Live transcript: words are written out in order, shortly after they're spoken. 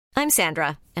I'm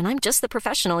Sandra, and I'm just the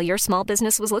professional your small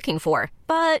business was looking for.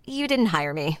 But you didn't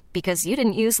hire me because you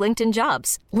didn't use LinkedIn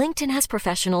Jobs. LinkedIn has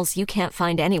professionals you can't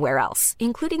find anywhere else,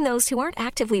 including those who aren't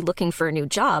actively looking for a new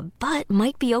job, but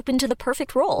might be open to the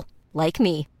perfect role, like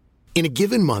me. In a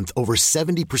given month, over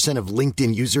 70% of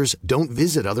LinkedIn users don't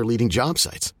visit other leading job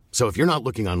sites. So if you're not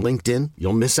looking on LinkedIn,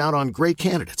 you'll miss out on great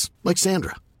candidates like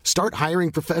Sandra. Start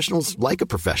hiring professionals like a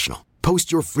professional.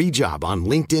 Post your free job on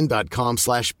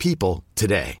linkedin.com/people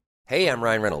today. Hey, I'm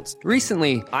Ryan Reynolds.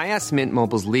 Recently, I asked Mint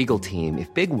Mobile's legal team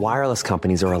if big wireless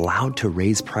companies are allowed to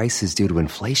raise prices due to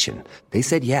inflation. They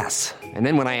said yes. And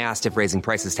then when I asked if raising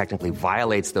prices technically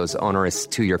violates those onerous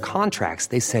two-year contracts,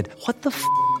 they said, "What the f***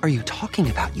 are you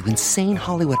talking about, you insane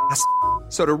Hollywood ass?"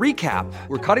 So to recap,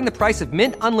 we're cutting the price of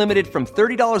Mint Unlimited from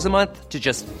 $30 a month to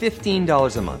just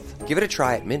 $15 a month. Give it a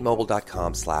try at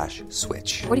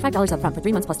mintmobile.com/switch. $45 up front for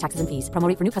 3 months plus taxes and fees. Promo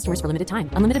rate for new customers for limited time.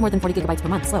 Unlimited more than 40 gigabytes per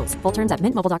month. Slows full terms at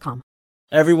mintmobile.com.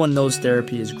 Everyone knows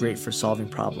therapy is great for solving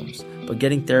problems, but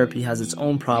getting therapy has its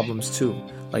own problems too,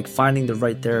 like finding the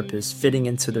right therapist, fitting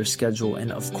into their schedule,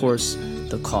 and of course,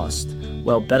 the cost.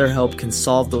 Well, BetterHelp can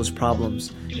solve those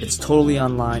problems. It's totally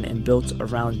online and built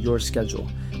around your schedule.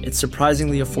 It's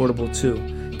surprisingly affordable too.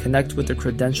 Connect with a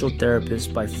credentialed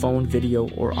therapist by phone, video,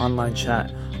 or online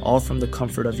chat, all from the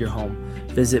comfort of your home.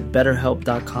 Visit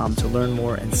BetterHelp.com to learn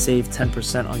more and save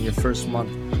 10% on your first month.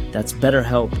 That's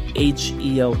BetterHelp,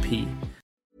 H-E-L-P.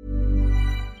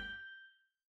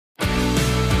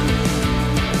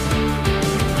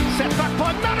 Set back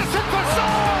by Madison for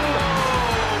Son!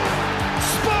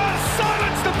 Spurs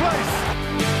silence the place!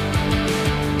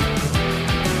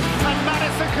 And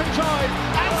Madison can drive,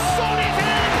 and Son is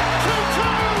in!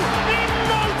 2-2 in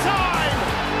no time!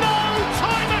 No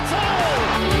time at all!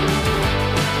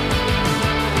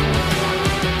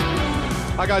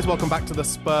 Hi guys, welcome back to the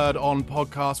Spurred On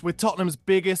podcast. With Tottenham's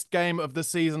biggest game of the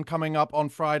season coming up on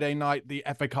Friday night, the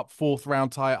FA Cup fourth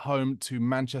round tie at home to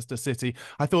Manchester City,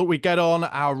 I thought we'd get on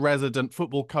our resident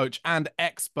football coach and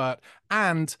expert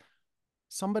and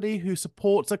somebody who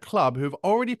supports a club who've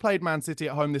already played Man City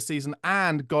at home this season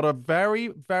and got a very,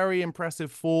 very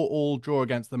impressive 4-4 draw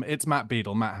against them. It's Matt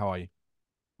Beadle. Matt, how are you?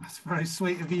 That's very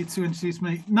sweet of you to introduce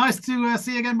me. Nice to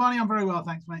see you again, Barney. I'm very well,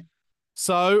 thanks, mate.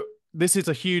 So, this is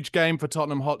a huge game for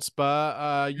Tottenham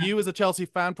Hotspur. You as a Chelsea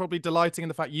fan probably delighting in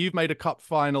the fact you've made a cup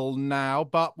final now,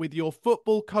 but with your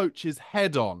football coach's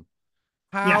head on,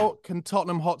 how can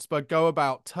Tottenham Hotspur go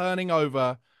about turning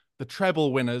over the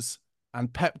treble winners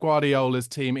and Pep Guardiola's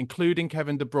team, including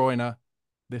Kevin De Bruyne,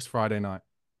 this Friday night?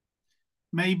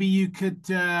 Maybe you could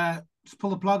just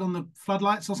pull the plug on the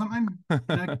floodlights or something.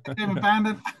 Get them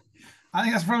abandoned. I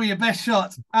think that's probably your best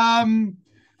shot.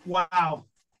 Wow.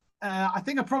 I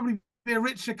think I'd probably be a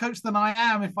richer coach than I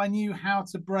am if I knew how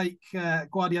to break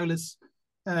Guardiola's,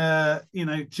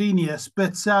 genius.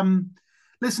 But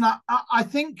listen, I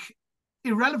think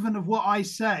irrelevant of what I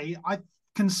say, I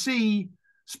can see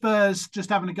Spurs just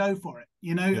having a go for it.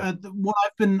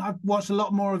 I've watched a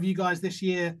lot more of you guys this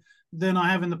year than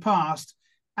I have in the past,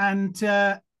 and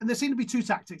there seem to be two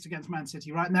tactics against Man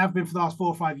City, right? And there have been for the last 4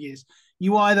 or 5 years.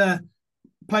 You either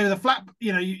play with a flat,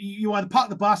 you either park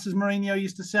the bus, as Mourinho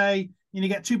used to say, you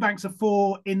get 2 banks of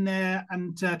 4 in there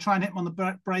and try and hit them on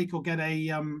the break or get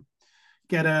a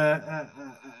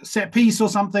set piece or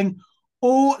something.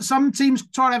 Or some teams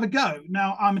try to have a go.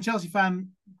 Now, I'm a Chelsea fan,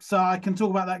 so I can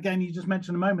talk about that game you just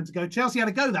mentioned a moment ago. Chelsea had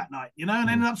a go that night, and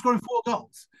ended up scoring 4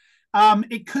 goals.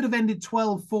 It could have ended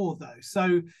 12-4, though.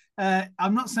 So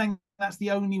I'm not saying that's the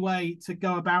only way to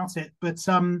go about it, but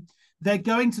they're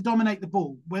going to dominate the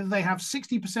ball. Whether they have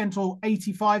 60% or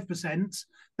 85%,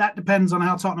 that depends on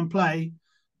how Tottenham play.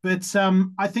 But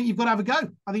I think you've got to have a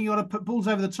go. I think you've got to put balls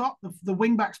over the top. The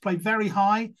wing-backs play very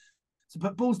high. So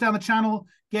put balls down the channel,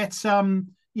 get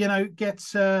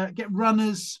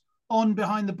runners on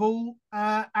behind the ball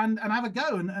and have a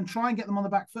go and try and get them on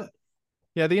the back foot.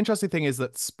 Yeah, the interesting thing is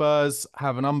that Spurs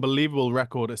have an unbelievable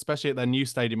record, especially at their new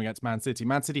stadium against Man City.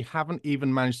 Man City haven't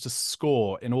even managed to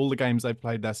score in all the games they've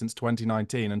played there since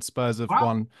 2019, and Spurs have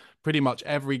won pretty much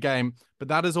every game. But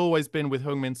that has always been with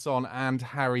Heung-min Son and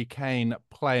Harry Kane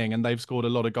playing, and they've scored a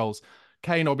lot of goals.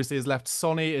 Kane obviously has left.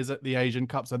 Sonny is at the Asian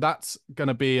Cup, so that's going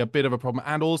to be a bit of a problem.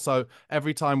 And also,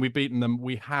 every time we've beaten them,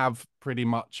 we have pretty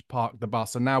much parked the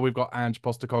bus. And now we've got Ange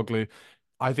Postecoglou.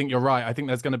 I think you're right. I think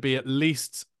there's going to be at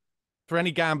least, for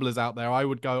any gamblers out there, I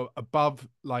would go above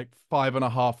like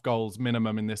 5.5 goals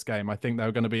minimum in this game. I think there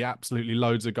are going to be absolutely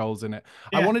loads of goals in it.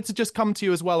 Yeah. I wanted to just come to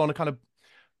you as well on a kind of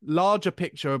larger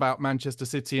picture about Manchester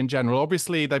City in general.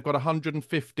 Obviously, they've got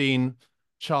 115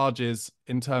 charges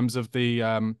in terms of the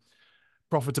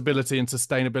profitability and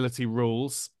sustainability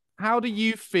rules. How do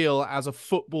you feel as a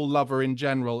football lover in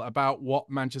general about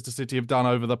what Manchester City have done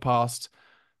over the past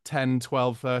 10,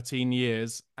 12, 13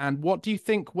 years? And what do you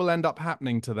think will end up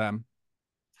happening to them?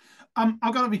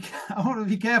 I've got to be. I want to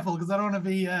be careful because I don't want to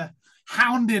be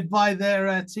hounded by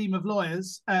their team of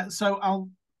lawyers. So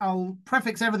I'll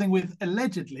prefix everything with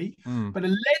allegedly. But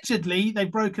allegedly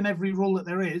they've broken every rule that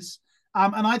there is.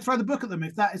 And I'd throw the book at them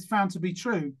if that is found to be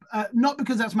true. Not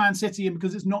because that's Man City and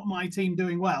because it's not my team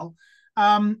doing well.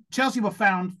 Chelsea were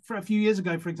found for a few years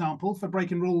ago, for example, for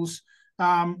breaking rules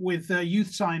with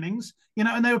youth signings,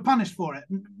 and they were punished for it.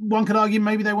 One could argue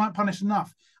maybe they weren't punished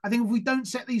enough. I think if we don't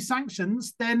set these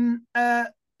sanctions, then the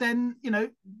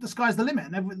sky's the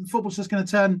limit, and football's just going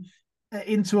to turn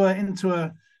into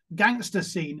a gangster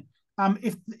scene.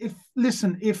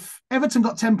 If Everton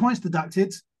got 10 points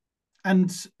deducted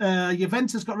and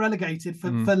Juventus got relegated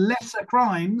for lesser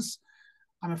crimes,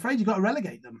 I'm afraid you've got to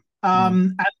relegate them.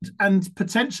 And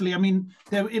potentially, I mean,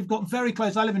 it got very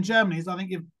close. I live in Germany, as I think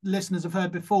your listeners have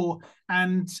heard before,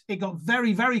 and it got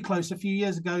very, very close a few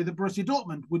years ago that Borussia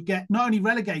Dortmund would get not only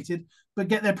relegated, but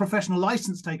get their professional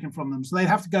license taken from them. So they'd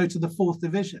have to go to the 4th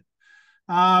division.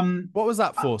 What was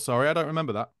that for? Sorry, I don't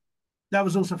remember that. That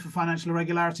was also for financial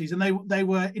irregularities. And they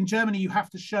were, in Germany, you have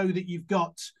to show that you've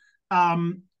got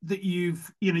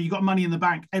you've got money in the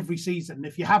bank every season.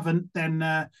 If you haven't,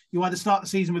 then you either start the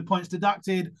season with points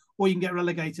deducted or you can get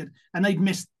relegated. And they'd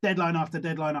missed deadline after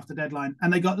deadline after deadline.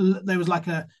 And there was like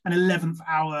an 11th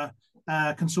hour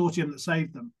consortium that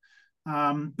saved them.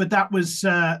 But that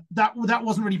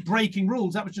wasn't really breaking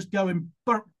rules. That was just going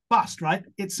bust, right?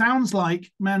 It sounds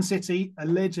like Man City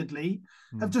allegedly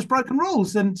have just broken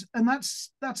rules, and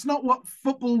that's not what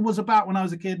football was about when I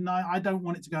was a kid, and I don't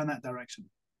want it to go in that direction.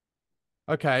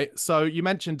 Okay, so you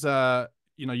mentioned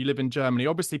you live in Germany.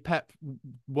 Obviously, Pep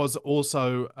was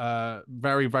also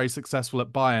very, very successful at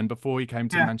Bayern before he came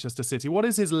to Manchester City. What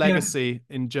is his legacy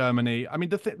in Germany? I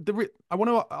mean, I want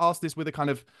to ask this with a kind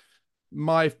of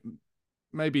my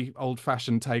maybe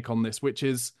old-fashioned take on this, which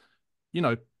is,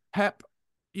 Pep.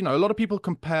 A lot of people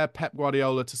compare Pep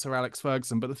Guardiola to Sir Alex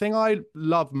Ferguson, but the thing I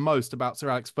love most about Sir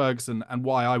Alex Ferguson and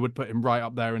why I would put him right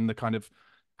up there in the kind of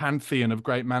pantheon of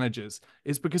great managers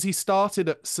is because he started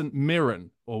at St Mirren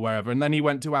or wherever, and then he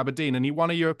went to Aberdeen and he won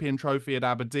a European trophy at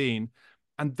Aberdeen,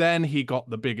 and then he got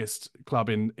the biggest club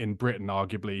in Britain,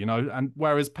 arguably, and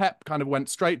whereas Pep kind of went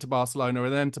straight to Barcelona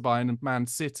and then to Bayern and Man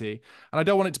City. And I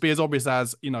don't want it to be as obvious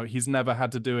as, he's never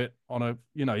had to do it on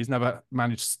he's never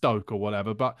managed Stoke or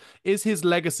whatever, but is his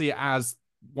legacy as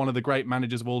one of the great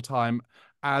managers of all time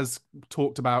as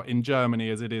talked about in Germany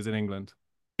as it is in England?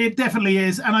 It definitely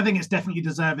is, and I think it's definitely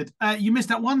deserved. You missed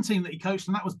out one team that he coached,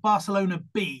 and that was Barcelona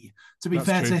B, to be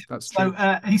fair to him. That's true.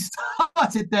 So he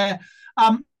started there.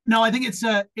 No, I think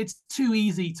it's too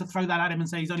easy to throw that at him and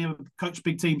say he's only ever coached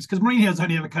big teams, because Mourinho's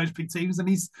only ever coached big teams, and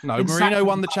he's Mourinho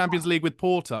won the Champions League with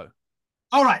Porto.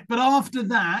 All right, but after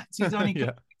that, he's only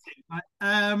coached big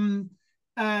teams.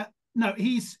 Right? No,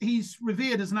 he's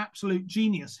revered as an absolute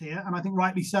genius here, and I think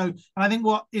rightly so. And I think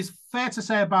what is fair to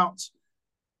say about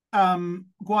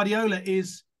Guardiola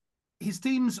is his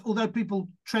teams, although people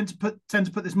tend to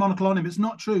put this monocle on him, it's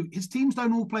not true. His teams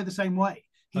don't all play the same way.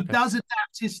 He does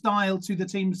adapt his style to the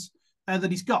teams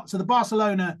that he's got. So the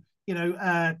Barcelona,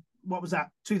 what was that,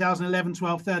 2011,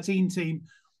 12, 13 team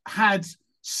had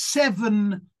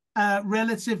 7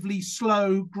 relatively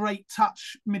slow, great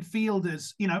touch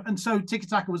midfielders, and so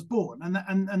tiki-taka was born,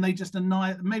 and they just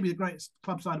annihilate, maybe the greatest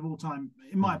club side of all time,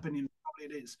 in my opinion.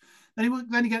 Probably it is.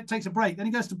 Then he takes a break. Then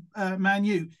he goes to Man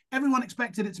U. Everyone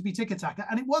expected it to be tiki-taka,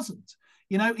 and it wasn't.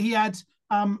 He had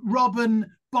Robben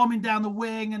bombing down the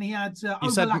wing, and he had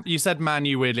you said Man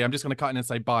U weirdly. I'm just going to cut in and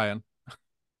say Bayern.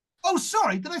 Oh,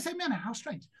 sorry, did I say Man? How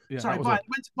strange. Yeah, sorry, Bayern.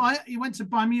 He went to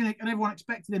Bayern Munich, and everyone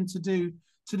expected him to do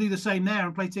the same there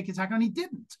and play tiki-taka, and he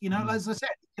didn't. As I said,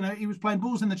 he was playing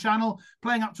balls in the channel,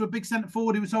 playing up to a big centre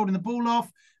forward who was holding the ball off.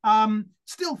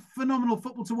 Still phenomenal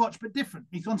football to watch, but different.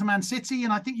 He's gone to Man City,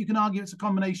 and I think you can argue it's a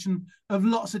combination of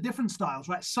lots of different styles,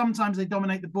 right? Sometimes they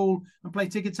dominate the ball and play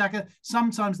tiki-taka.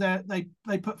 Sometimes they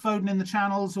put Foden in the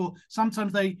channels, or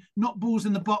sometimes they knock balls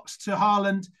in the box to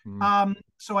Haaland.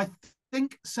 So I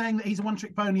think saying that he's a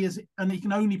one-trick pony and he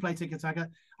can only play tiki-taka,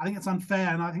 I think it's unfair,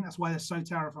 and I think that's why they're so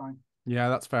terrifying. Yeah,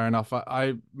 that's fair enough.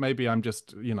 I'm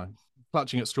just,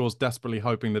 clutching at straws, desperately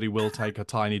hoping that he will take a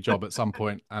tiny job at some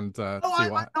point and see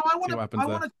what happens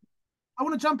there. I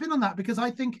want to jump in on that, because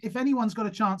I think if anyone's got a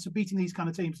chance of beating these kind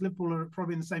of teams, Liverpool are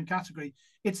probably in the same category.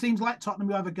 It seems like Tottenham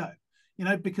will have a go,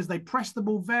 because they press the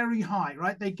ball very high,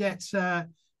 right? They get, hang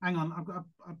on,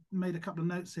 I've made a couple of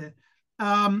notes here.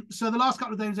 So the last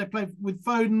couple of games they played with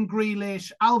Foden,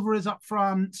 Grealish, Alvarez up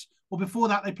front, or before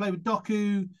that they play with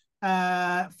Doku,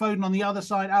 Foden on the other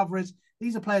side, Alvarez.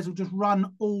 These are players who just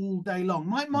run all day long.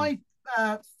 My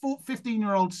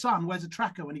 15-year-old son wears a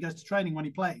tracker when he goes to training when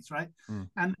he plays, right?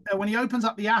 And when he opens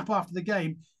up the app after the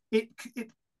game,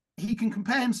 he can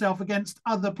compare himself against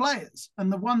other players.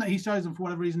 And the one that he's chosen for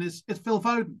whatever reason is Phil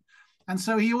Foden. And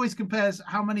so he always compares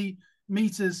how many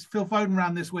meters Phil Foden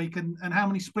ran this week and how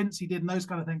many sprints he did and those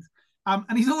kind of things.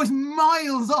 And he's always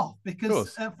miles off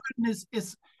because Foden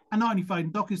is, and not only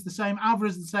Foden, Doku's the same,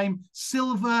 Alvarez is the same,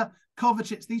 Silva,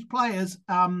 Kovacic, these players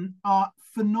are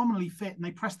phenomenally fit and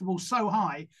they press the ball so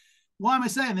high. Why am I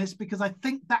saying this? Because I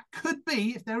think that could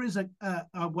be, if there is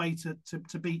a way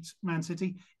to beat Man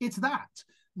City, it's that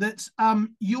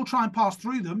you'll try and pass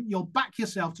through them. You'll back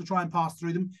yourself to try and pass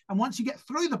through them. And once you get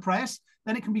through the press,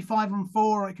 then it can be 5-on-4,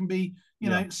 or it can be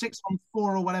 6-on-4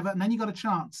 or whatever. And then you got a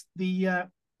chance. The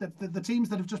teams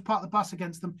that have just parked the bus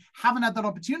against them haven't had that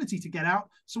opportunity to get out.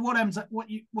 So what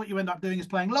you end up doing is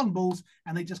playing long balls,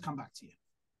 and they just come back to you.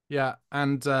 Yeah,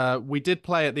 and we did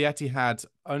play at the Etihad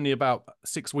only about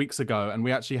 6 weeks ago, and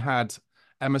we actually had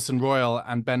Emerson Royal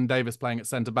and Ben Davis playing at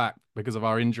centre back because of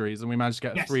our injuries, and we managed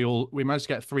to get a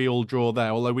 3-3 draw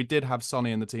there. Although we did have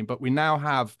Sonny in the team, but we now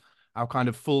have our kind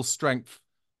of full strength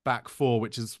back four,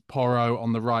 which is Porro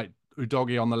on the right,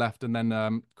 Udogie on the left, and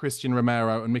then Christian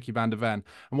Romero and Mickey van der Ven.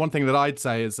 And one thing that I'd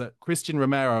say is that Christian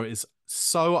Romero is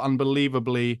so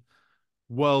unbelievably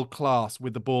world-class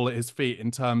with the ball at his feet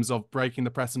in terms of breaking the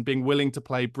press and being willing to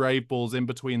play brave balls in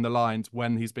between the lines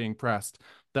when he's being pressed,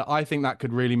 that I think that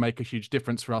could really make a huge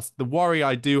difference for us. The worry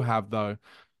I do have, though,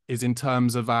 is in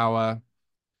terms of our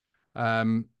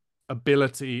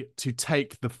ability to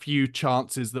take the few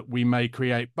chances that we may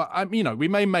create. But, we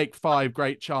may make 5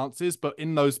 great chances, but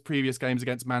in those previous games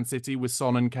against Man City with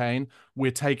Son and Kane,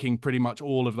 we're taking pretty much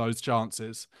all of those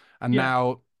chances. And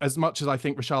now, as much as I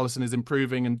think Richarlison is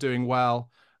improving and doing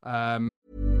well.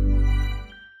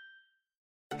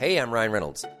 Hey, I'm Ryan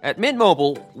Reynolds. At Mint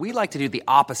Mobile, we like to do the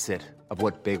opposite of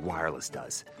what Big Wireless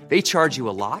does. They charge you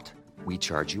a lot. We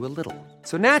charge you a little.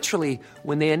 So naturally,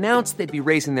 when they announced they'd be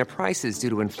raising their prices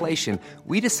due to inflation,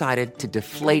 we decided to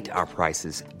deflate our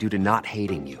prices due to not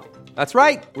hating you. That's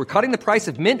right. We're cutting the price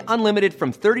of Mint Unlimited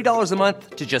from $30 a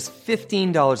month to just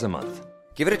 $15 a month.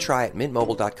 Give it a try at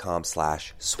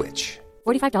mintmobile.com/switch.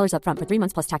 $45 up front for 3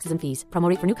 months plus taxes and fees. Promo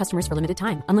rate for new customers for limited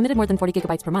time. Unlimited more than 40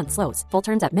 gigabytes per month slows. Full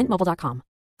terms at mintmobile.com.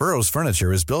 Burrow's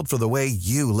furniture is built for the way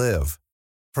you live.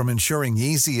 From ensuring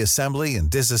easy assembly and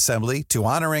disassembly to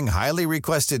honoring highly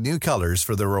requested new colors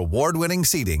for their award-winning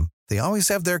seating, they always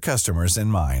have their customers in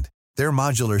mind. Their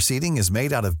modular seating is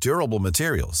made out of durable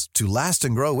materials to last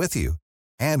and grow with you.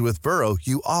 And with Burrow,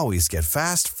 you always get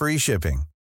fast, free shipping.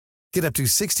 Get up to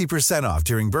 60% off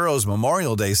during Burrow's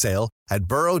Memorial Day sale at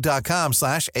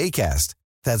burrow.com/ACAST.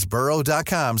 That's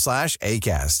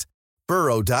burrow.com/ACAST.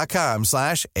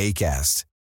 burrow.com/ACAST.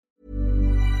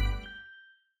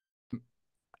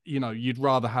 You'd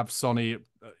rather have Sonny,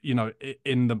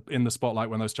 in the spotlight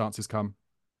when those chances come.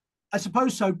 I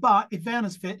suppose so, but if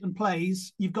Werner's fit and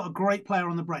plays, you've got a great player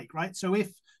on the break, right? So if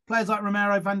players like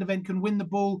Romero, Van der Ven can win the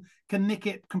ball, can nick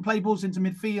it, can play balls into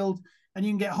midfield, and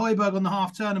you can get Højbjerg on the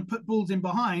half turn and put balls in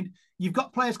behind, you've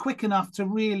got players quick enough to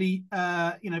really,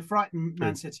 frighten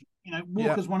Man City.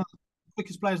 Walker's one of the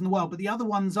quickest players in the world, but the other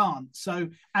ones aren't. So,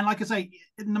 and like I say,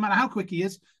 no matter how quick he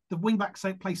is, the wing backs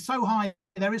play so high,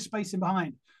 there is space in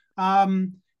behind.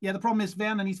 The problem is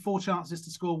Werner needs 4 chances to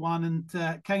score 1, and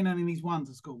Kane only needs 1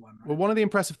 to score 1. Right? Well, one of the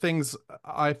impressive things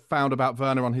I found about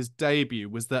Werner on his debut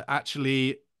was that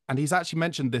actually, and he's actually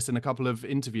mentioned this in a couple of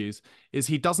interviews, is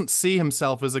he doesn't see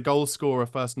himself as a goal scorer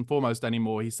first and foremost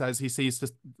anymore. He says he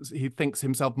thinks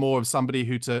himself more of somebody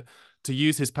who to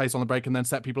use his pace on the break and then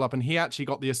set people up. And he actually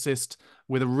got the assist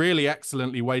with a really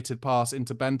excellently weighted pass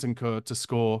into Bentancur to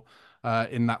score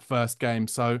in that first game.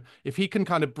 So if he can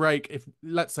kind of break, if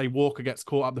let's say Walker gets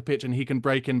caught up the pitch and he can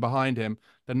break in behind him,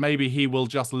 then maybe he will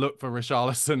just look for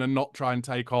Richarlison and not try and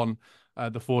take on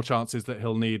the 4 chances that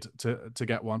he'll need to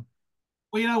get one.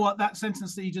 Well, you know what? That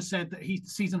sentence that you just said, that he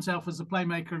sees himself as a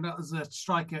playmaker and not as a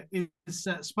striker, is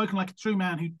spoken like a true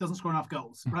man who doesn't score enough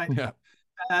goals, right? Yeah.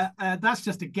 That's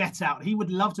just a get out. He would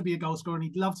love to be a goal scorer and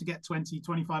he'd love to get 20,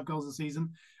 25 goals a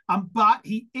season. But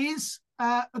he is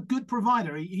a good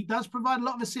provider. He does provide a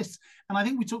lot of assists. And I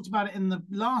think we talked about it in the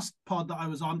last pod that I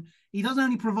was on. He doesn't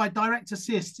only provide direct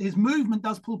assists. His movement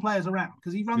does pull players around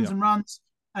because he runs and runs,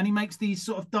 and he makes these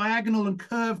sort of diagonal and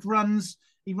curved runs.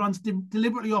 He runs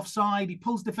deliberately offside. He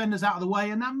pulls defenders out of the way,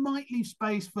 and that might leave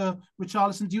space for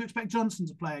Richarlison. Do you expect Johnson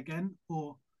to play again?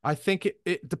 Or I think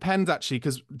it depends actually,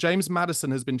 because James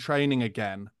Maddison has been training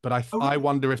again, but I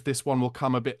wonder if this one will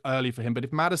come a bit early for him. But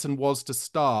if Maddison was to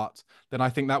start, then I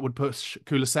think that would push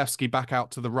Kulusevski back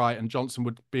out to the right and Johnson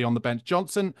would be on the bench.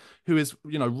 Johnson, who is,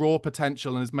 raw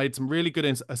potential and has made some really good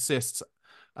assists,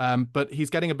 but he's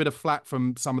getting a bit of flack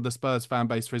from some of the Spurs fan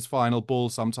base for his final ball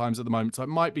sometimes at the moment. So it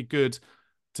might be good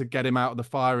to get him out of the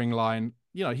firing line.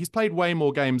 He's played way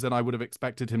more games than I would have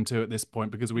expected him to at this point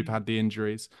because we've had the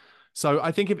injuries. So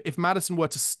I think if Maddison were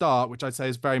to start, which I'd say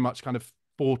is very much kind of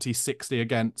 40-60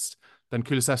 against, then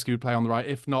Kulusevski would play on the right.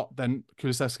 If not, then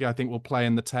Kulusevski, I think, will play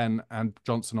in the 10 and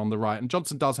Johnson on the right. And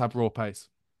Johnson does have raw pace.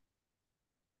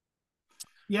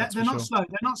 Yeah, they're not slow.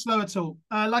 They're not slow at all.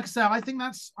 Like I said, I think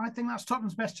that's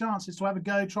Tottenham's best chance is to have a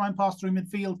go, try and pass through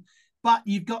midfield. But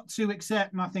you've got to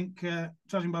accept, and I think,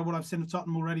 judging by what I've seen of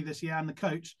Tottenham already this year and the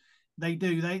coach, they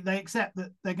do. They accept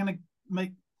that they're going to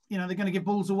make, they're going to give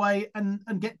balls away and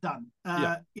get done.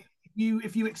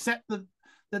 If you accept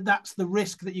that's the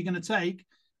risk that you're going to take,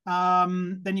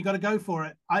 then you got to go for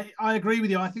it. I agree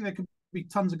with you. I think there could be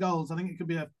tons of goals. I think it could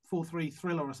be a 4-3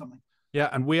 thriller or something. Yeah,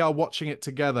 and we are watching it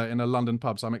together in a London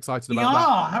pub, so I'm excited about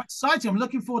that. How exciting. I'm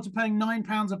looking forward to paying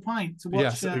 £9 a pint to watch.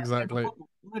 Yes, exactly.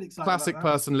 Really excited. Classic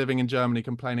person living in Germany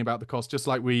complaining about the cost, just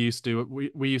like we used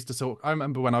to. We used to talk. I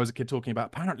remember when I was a kid talking about,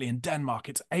 apparently in Denmark,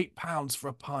 it's £8 for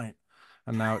a pint.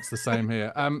 And now it's the same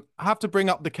here. I have to bring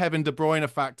up the Kevin De Bruyne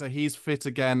factor. He's fit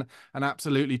again and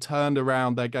absolutely turned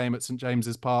around their game at St.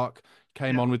 James's Park.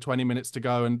 Came on with 20 minutes to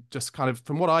go and just kind of,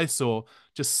 from what I saw,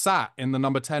 just sat in the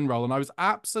number 10 role. And I was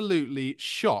absolutely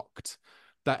shocked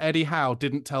that Eddie Howe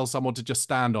didn't tell someone to just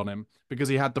stand on him because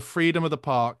he had the freedom of the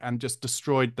park and just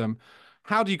destroyed them.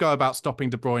 How do you go about stopping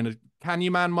De Bruyne? Can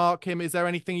you man mark him? Is there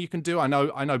anything you can do? I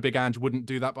know Big Ange wouldn't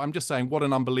do that, but I'm just saying, what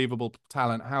an unbelievable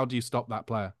talent. How do you stop that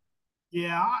player?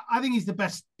 Yeah, I think he's the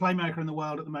best playmaker in the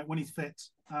world at the moment when he's fit.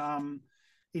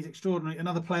 He's extraordinary.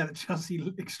 Another player that Chelsea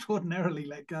extraordinarily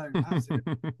let go.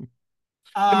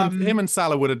 Him and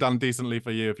Salah would have done decently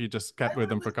for you if you just kept with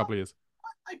them for a couple of years.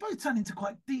 They both turned into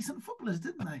quite decent footballers,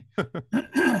 didn't they?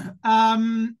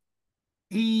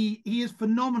 He is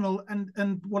phenomenal,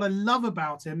 and what I love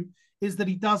about him is that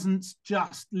he doesn't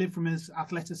just live from his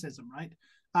athleticism, right?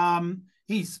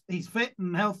 He's fit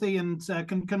and healthy and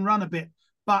can run a bit,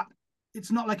 but it's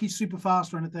not like he's super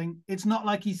fast or anything. It's not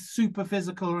like he's super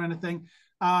physical or anything.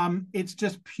 It's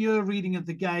just pure reading of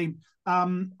the game.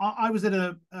 I was at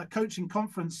a coaching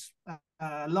conference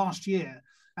last year,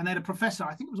 and they had a professor,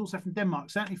 I think it was also from Denmark,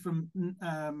 certainly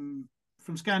from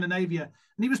Scandinavia,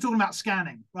 and he was talking about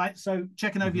scanning, right? So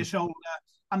checking over your shoulder,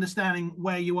 understanding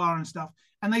where you are and stuff.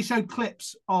 And they showed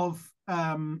clips of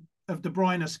De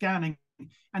Bruyne scanning,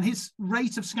 and his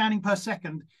rate of scanning per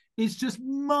second is just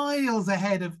miles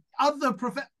ahead of other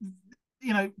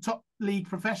top league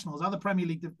professionals, other Premier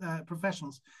League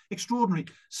professionals. Extraordinary.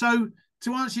 So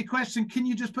to answer your question, can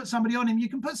you just put somebody on him? You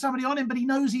can put somebody on him, but he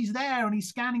knows he's there and he's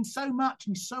scanning so much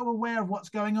and he's so aware of what's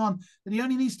going on that he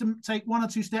only needs to take one or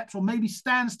two steps or maybe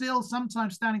stand still.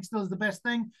 Sometimes standing still is the best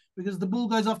thing because the ball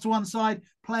goes off to one side.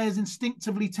 Players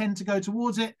instinctively tend to go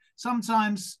towards it.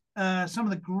 Sometimes some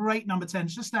of the great number 10s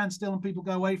just stand still and people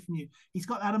go away from you. He's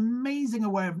got that amazing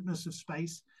awareness of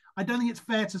space. I don't think it's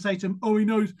fair to say to him, he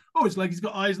knows, it's like he's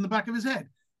got eyes in the back of his head.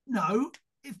 No,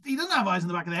 he doesn't have eyes in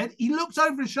the back of the head. He looked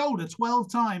over his shoulder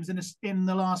 12 times in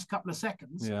the last couple of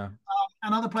seconds. Yeah.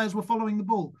 And other players were following the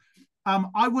ball.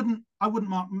 I wouldn't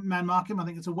man mark him. I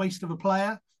think it's a waste of a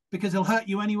player because he'll hurt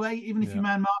you anyway. Even if you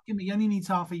man mark him, he only needs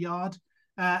half a yard.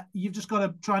 You've just got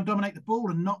to try and dominate the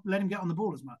ball and not let him get on the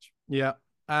ball as much. Yeah.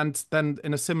 And then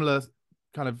in a similar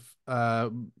kind of,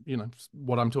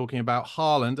 what I'm talking about,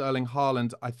 Erling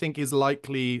Haaland, I think is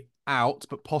likely out,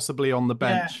 but possibly on the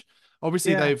bench. Yeah.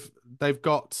 Obviously, they've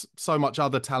got so much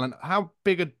other talent. How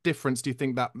big a difference do you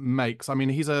think that makes? I mean,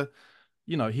 he's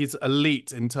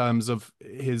elite in terms of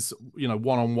his,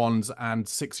 one-on-ones and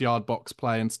 6-yard box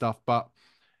play and stuff, but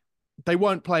they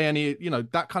won't play any,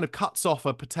 that kind of cuts off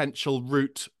a potential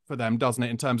route for them, doesn't it,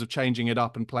 in terms of changing it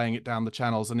up and playing it down the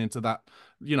channels and into that,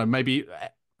 maybe...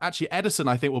 Actually, Ederson,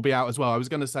 I think, will be out as well. I was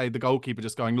going to say the goalkeeper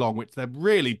just going long, which they're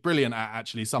really brilliant at,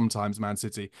 actually, sometimes, Man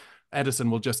City.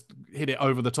 Ederson will just hit it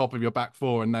over the top of your back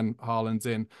four and then Haaland's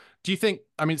in. Do you think,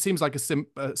 it seems like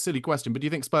a silly question, but do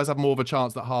you think Spurs have more of a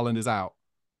chance that Haaland is out?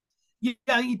 Yeah,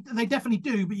 they definitely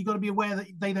do, but you've got to be aware that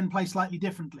they then play slightly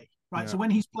differently. Right. Yeah. So when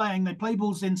he's playing, they play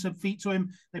balls into feet to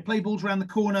him. They play balls around the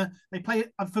corner. They play,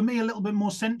 for me, a little bit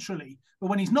more centrally. But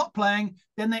when he's not playing,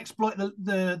 then they exploit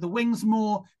the wings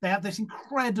more. They have these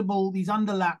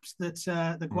underlaps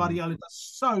that Guardiola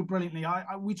does so brilliantly.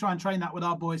 We try and train that with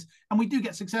our boys, and we do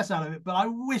get success out of it. But I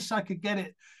wish I could get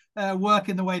it work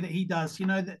in the way that he does. You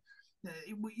know, that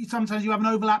sometimes you have an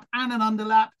overlap and an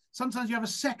underlap. Sometimes you have a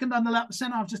second underlap. The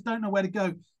centre half just don't know where to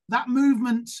go. That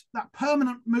movement, that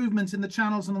permanent movement in the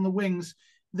channels and on the wings,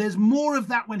 there's more of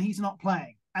that when he's not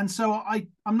playing. And so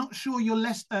I'm not sure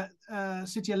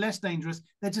City are less dangerous.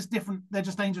 They're just different. They're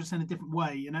just dangerous in a different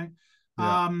way, you know.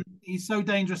 Yeah. He's so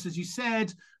dangerous, as you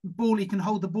said. He can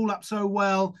hold the ball up so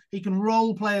well. He can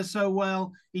roll players so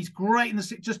well. He's great in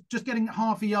the just getting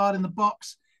half a yard in the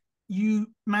box.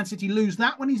 Man City lose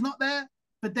that when he's not there.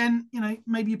 But then, you know,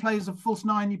 maybe you play as a false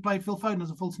nine. You play Phil Foden as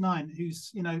a false nine,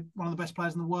 who's, you know, one of the best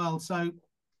players in the world. So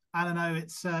I don't know.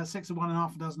 It's 6 of one and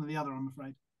half a dozen of the other, I'm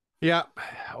afraid. Yeah,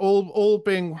 all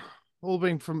being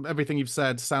from everything you've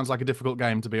said, sounds like a difficult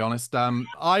game, to be honest.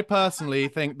 I personally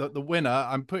think that the winner,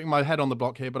 I'm putting my head on the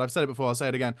block here, but I've said it before, I'll say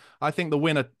it again. I think the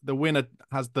winner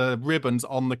has the ribbons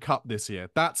on the cup this year.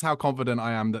 That's how confident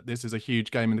I am that this is a huge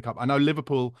game in the cup. I know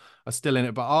Liverpool are still in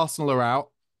it, but Arsenal are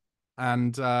out.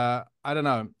 And I don't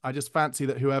know. I just fancy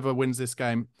that whoever wins this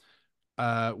game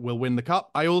will win the cup.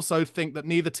 I also think that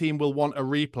neither team will want a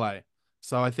replay.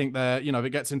 So I think if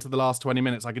it gets into the last 20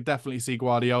 minutes, I could definitely see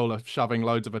Guardiola shoving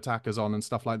loads of attackers on and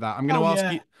stuff like that. I'm going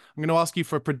to ask you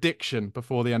for a prediction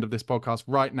before the end of this podcast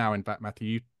right now. In fact, Matthew,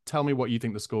 you tell me what you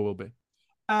think the score will be.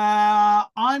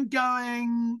 I'm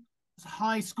going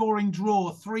high scoring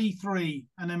draw, 3-3,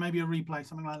 and then maybe a replay,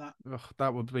 something like that. Ugh,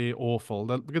 that would be awful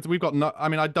because we've got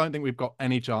I don't think we've got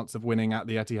any chance of winning at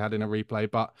the Etihad in a replay,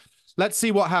 but let's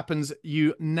see what happens.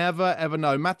 You never, ever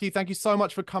know. Matthew, thank you so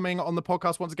much for coming on the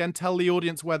podcast once again. Tell the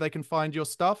audience where they can find your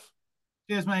stuff.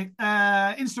 Cheers, mate.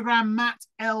 Instagram, Matt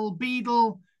L.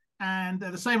 Beadle, and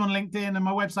the same on LinkedIn, and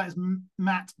my website is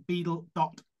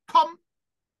mattbeadle.com.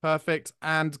 Perfect.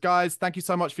 And guys, thank you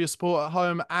so much for your support at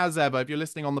home. As ever, if you're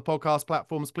listening on the podcast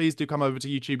platforms, please do come over to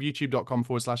YouTube,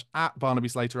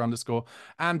 youtube.com/@BarnabySlater_,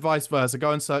 and vice versa.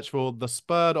 Go and search for the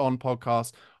Spurred On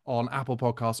podcast on Apple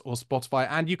Podcasts or Spotify.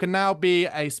 And you can now be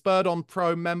a Spurred On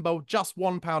Pro member, just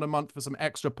 £1 a month for some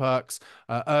extra perks,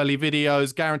 early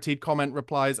videos, guaranteed comment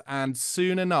replies, and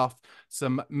soon enough,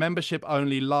 some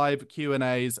membership-only live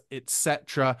Q&As,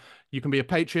 etc. You can be a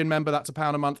Patreon member, that's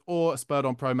 £1 a month, or a Spurred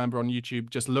On Pro member on YouTube.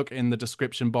 Just look in the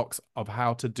description box of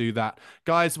how to do that.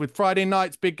 Guys, with Friday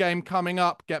night's big game coming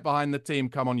up, get behind the team.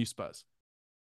 Come on, you Spurs.